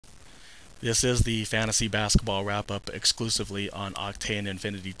This is the Fantasy Basketball Wrap-Up exclusively on Octane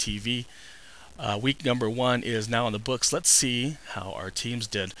Infinity TV. Week number 1 is now in the books. Let's see how our teams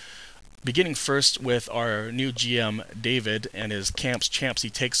did. Beginning first with our new GM, David, and his Camps Champs.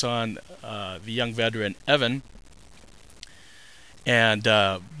 He takes on the young veteran, Evan. And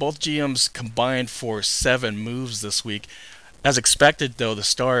both GMs combined for 7 moves this week. As expected, though, the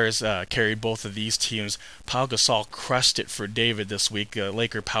Stars carried both of these teams. Pau Gasol crushed it for David this week.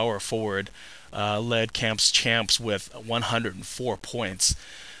 Laker power forward led Camps Champs with 104 points,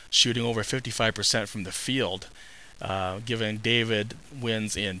 shooting over 55% from the field, giving David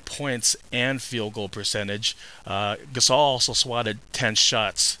wins in points and field goal percentage. Gasol also swatted 10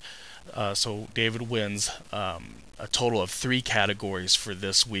 shots, so David wins a total of 3 categories for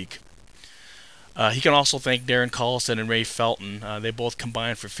this week. He can also thank Darren Collison and Ray Felton. They both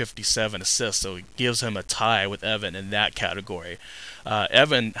combined for 57 assists, so it gives him a tie with Evan in that category.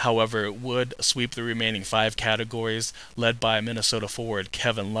 Evan, however, would sweep the remaining 5 categories, led by Minnesota forward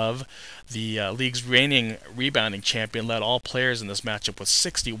Kevin Love. The league's reigning rebounding champion led all players in this matchup with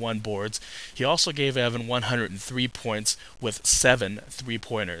 61 boards. He also gave Evan 103 points with 7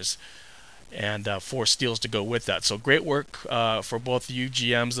 three-pointers and 4 steals to go with that. So great work for both you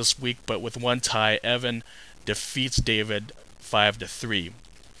GMs this week, but with one tie, Evan defeats David 5-3.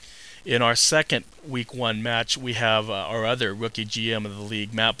 In our second week 1 match, we have our other rookie GM of the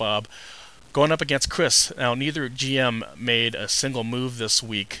league, Matt Bob, going up against Chris. Now, neither GM made a single move this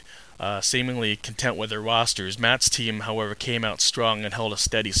week, seemingly content with their rosters. Matt's team, however, came out strong and held a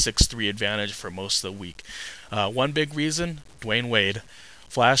steady 6-3 advantage for most of the week. One big reason, Dwayne Wade.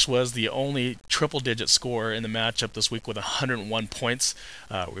 Flash was the only triple-digit scorer in the matchup this week with 101 points.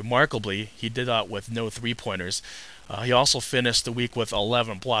 Remarkably, he did that with no three-pointers. He also finished the week with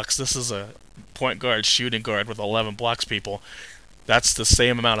 11 blocks. This is a point guard, shooting guard with 11 blocks, people. That's the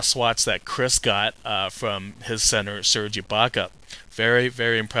same amount of swats that Chris got from his center, Serge Ibaka. Very,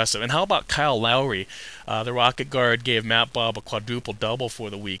 very impressive. And how about Kyle Lowry? The Rocket guard gave Matt Bob a quadruple-double for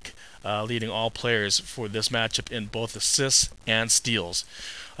the week, leading all players for this matchup in both assists and steals.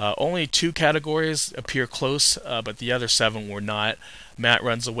 Only 2 categories appear close, but the other 7 were not. Matt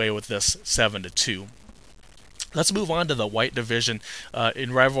runs away with this 7-2. Let's move on to the white division.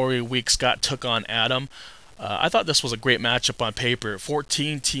 In rivalry week, Scott took on Adam. I thought this was a great matchup on paper.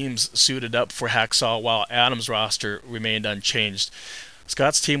 14 teams suited up for Hacksaw, while Adam's roster remained unchanged.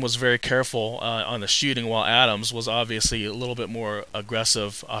 Scott's team was very careful on the shooting, while Adams was obviously a little bit more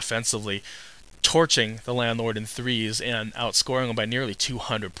aggressive offensively, torching the landlord in threes and outscoring him by nearly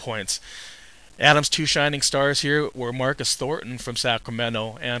 200 points. Adams' 2 shining stars here were Marcus Thornton from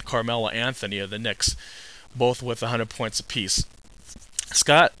Sacramento and Carmelo Anthony of the Knicks, both with 100 points apiece.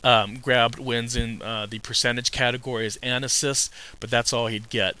 Scott grabbed wins in the percentage categories and assists, but that's all he'd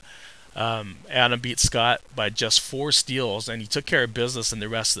get. Adam beat Scott by just 4 steals, and he took care of business in the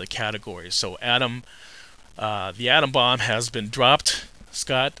rest of the categories. So the Adam bomb has been dropped.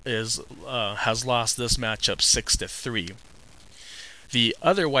 Scott has lost this matchup 6-3. The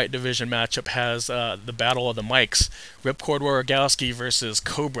other white division matchup has the battle of the mics. Ripcord Warogowski versus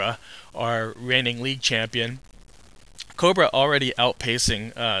Cobra, our reigning league champion. Cobra already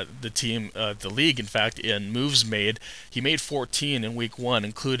outpacing the league, in fact, in moves made. He made 14 in week 1,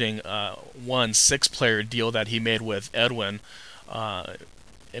 including one 6-player deal that he made with Edwin. And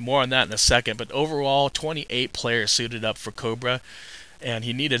more on that in a second. But overall, 28 players suited up for Cobra, and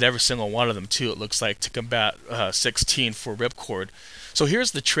he needed every single one of them, too, it looks like, to combat 16 for Ripcord. So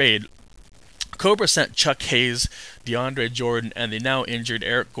here's the trade. Cobra sent Chuck Hayes, DeAndre Jordan, and the now injured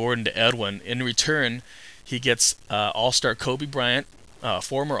Eric Gordon to Edwin. In return, he gets All-Star Kobe Bryant,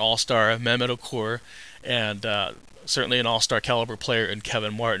 former All-Star Mehmet Okur, and certainly an All-Star caliber player in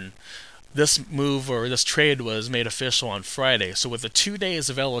Kevin Martin. This move, or this trade, was made official on Friday. So with the 2 days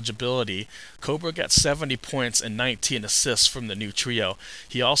of eligibility, Cobra got 70 points and 19 assists from the new trio.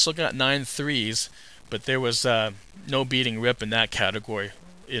 He also got 9 threes, but there was no beating Rip in that category,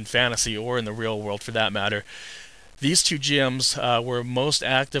 in fantasy or in the real world for that matter. These 2 GMs were most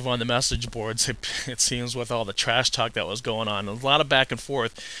active on the message boards, it seems, with all the trash talk that was going on. A lot of back and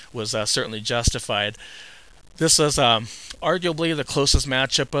forth was certainly justified. This was arguably the closest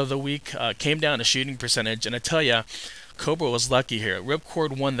matchup of the week. Came down to shooting percentage, and I tell you, Cobra was lucky here.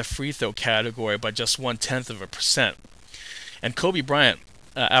 Ripcord won the free throw category by just 0.1%. And Kobe Bryant,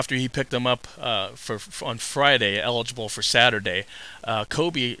 after he picked him up on Friday, eligible for Saturday,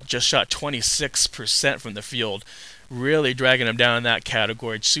 Kobe just shot 26% from the field, really dragging him down in that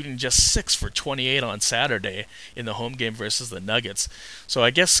category, shooting just 6 for 28 on Saturday in the home game versus the Nuggets. So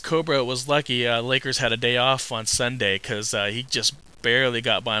I guess Cobra was lucky. Lakers had a day off on Sunday because he just barely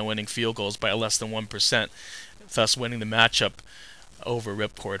got by winning field goals by less than 1%, thus winning the matchup over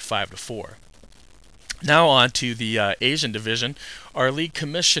Ripcord 5-4. Now on to the Asian division. Our league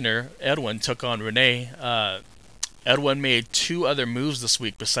commissioner, Edwin, took on Rene. Edwin made 2 other moves this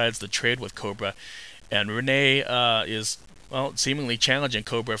week besides the trade with Cobra, and Rene is, well, seemingly challenging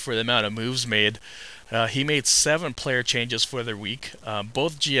Cobra for the amount of moves made. He made 7 player changes for the week.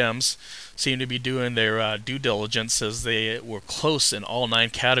 Both GMs seem to be doing their due diligence, as they were close in all 9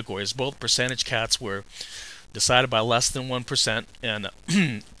 categories. Both percentage cats were decided by less than 1%, and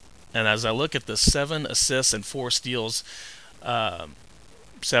and as I look at the 7 assists and 4 steals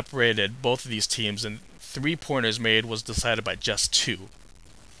separated both of these teams, and 3 pointers made was decided by just 2.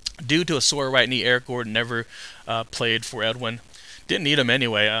 Due to a sore right knee, Eric Gordon never played for Edwin. Didn't need him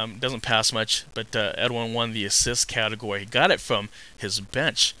anyway. Doesn't pass much, but Edwin won the assist category. He got it from his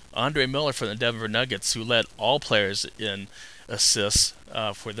bench, Andre Miller from the Denver Nuggets, who led all players in assists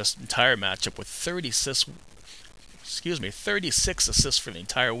for this entire matchup with 36 assists for the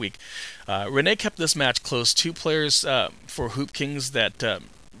entire week. Rene kept this match close. 2 players for Hoop Kings that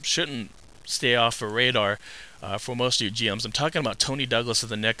shouldn't stay off the radar for most of you GMs. I'm talking about Tony Douglas of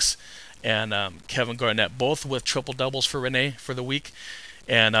the Knicks and Kevin Garnett, both with triple doubles for Rene for the week.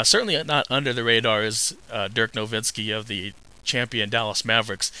 And certainly not under the radar is Dirk Nowitzki of the champion Dallas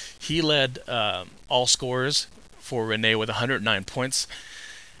Mavericks. He led all scorers for Rene with 109 points.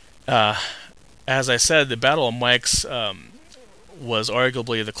 As I said, the Battle of Mikes was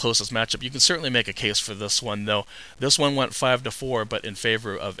arguably the closest matchup. You can certainly make a case for this one, though. This one went 5-4, but in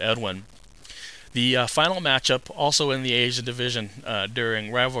favor of Edwin. The final matchup, also in the Asian division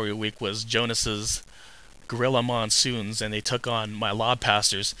during rivalry week, was Jonas's Gorilla Monsoons, and they took on my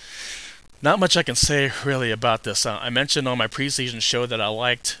Lobpasters. Not much I can say really about this. I mentioned on my preseason show that I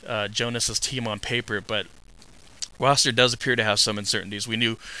liked Jonas's team on paper, but roster does appear to have some uncertainties. We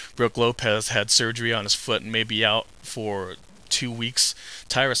knew Brook Lopez had surgery on his foot and may be out for 2 weeks.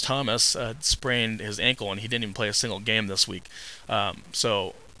 Tyrus Thomas sprained his ankle, and he didn't even play a single game this week.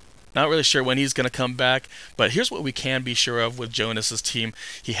 So not really sure when he's going to come back, but here's what we can be sure of with Jonas's team.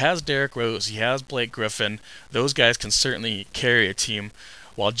 He has Derrick Rose, he has Blake Griffin. Those guys can certainly carry a team.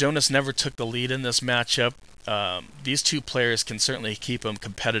 While Jonas never took the lead in this matchup, these 2 players can certainly keep him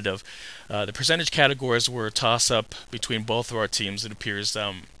competitive. The percentage categories were a toss-up between both of our teams. It appears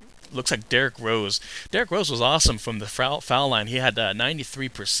looks like Derrick Rose. Derrick Rose was awesome from the foul line. He had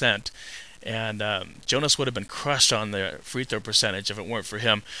 93%, and Jonas would have been crushed on the free throw percentage if it weren't for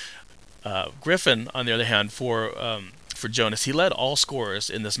him. Griffin, on the other hand, for Jonas, he led all scorers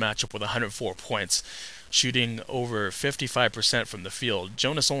in this matchup with 104 points, shooting over 55% from the field.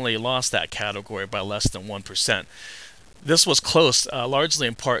 Jonas only lost that category by less than 1%. This was close, largely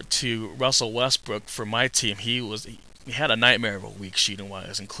in part to Russell Westbrook for my team. He had a nightmare of a week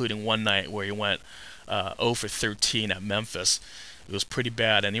shooting-wise, including one night where he went 0 for 13 at Memphis. It was pretty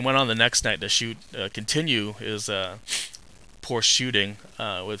bad, and he went on the next night to continue his poor shooting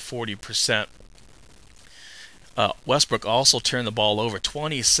with 40%. Westbrook also turned the ball over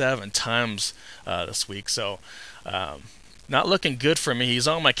 27 times this week, so not looking good for me. He's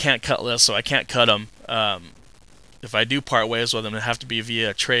on my can't cut list, so I can't cut him. If I do part ways with him, it'll have to be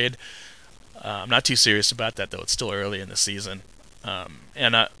via trade. I'm not too serious about that, though. It's still early in the season.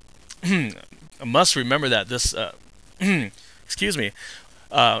 And I must remember that this... excuse me.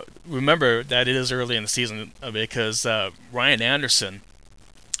 Remember that it is early in the season because Ryan Anderson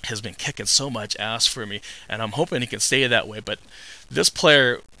has been kicking so much ass for me, and I'm hoping he can stay that way. But this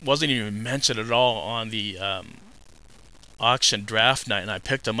player wasn't even mentioned at all on the auction draft night, and I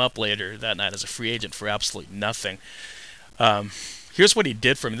picked him up later that night as a free agent for absolutely nothing. Here's what he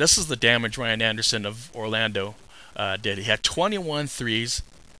did for me. This is the damage Ryan Anderson of Orlando did. He had 21 threes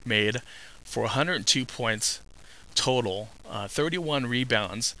made for 102 points total, 31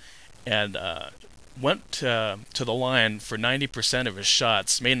 rebounds, and went to the line for 90% of his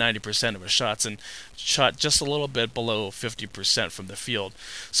shots, made 90% of his shots, and shot just a little bit below 50% from the field.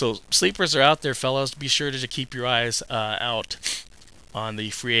 So sleepers are out there, fellas. Be sure to keep your eyes out on the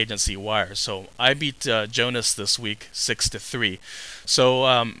free agency wire. So I beat Jonas this week 6-3. So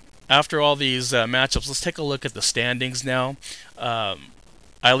after all these matchups, let's take a look at the standings now.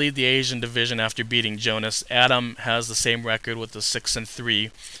 I lead the Asian division after beating Jonas. Adam has the same record with the 6-3,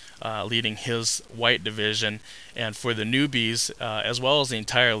 leading his white division. And for the newbies, as well as the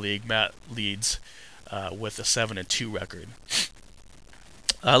entire league, Matt leads with a 7-2 record.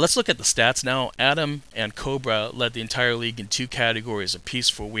 Let's look at the stats now. Adam and Cobra led the entire league in 2 categories apiece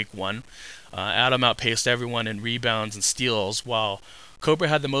for week 1. Adam outpaced everyone in rebounds and steals, while Cobra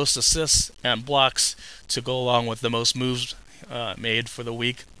had the most assists and blocks to go along with the most moves made for the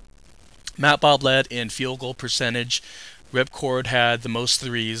week. Matt Bob led in field goal percentage. Ripcord had the most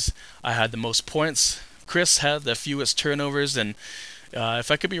threes. I had the most points. Chris had the fewest turnovers. And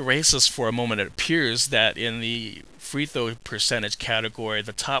if I could be racist for a moment, it appears that in the free throw percentage category,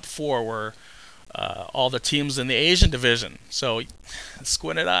 the top 4 were all the teams in the Asian division. So,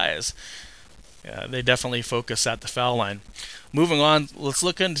 squinted eyes. They definitely focus at the foul line. Moving on, let's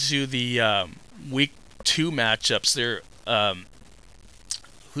look into the week 2 matchups. There,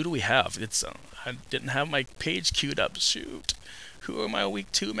 who do we have? I didn't have my page queued up. Shoot. Who are my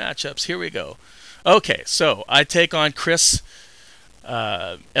week 2 matchups? Here we go. Okay, so I take on Chris.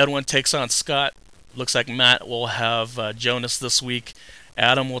 Edwin takes on Scott. Looks like Matt will have Jonas this week.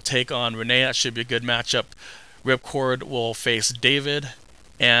 Adam will take on Rene. That should be a good matchup. Ripcord will face David.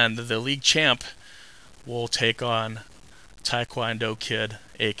 And the league champ will take on Taekwondo Kid,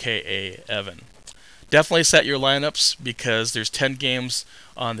 a.k.a. Evan. Definitely set your lineups because there's 10 games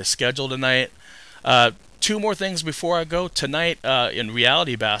on the schedule tonight. 2 more things before I go. Tonight in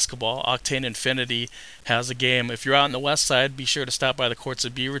reality basketball, Octane Infinity has a game. If you're out on the west side, be sure to stop by the courts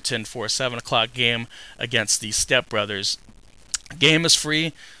of Beaverton for a 7 o'clock game against the Step Brothers. Game is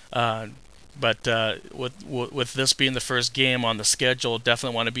free, but with this being the first game on the schedule,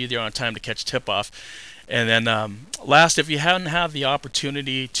 definitely want to be there on time to catch tip-off. And then last, if you hadn't had the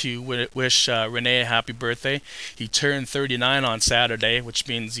opportunity to wish Rene a happy birthday, he turned 39 on Saturday, which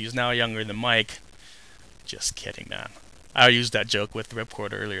means he's now younger than Mike. Just kidding, man. I used that joke with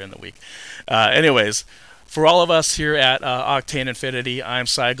Ripcord earlier in the week. Anyways, for all of us here at Octane Infinity, I'm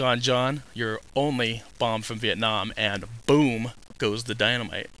SAIGON John, your only bomb from Vietnam, and boom goes the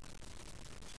dynamite.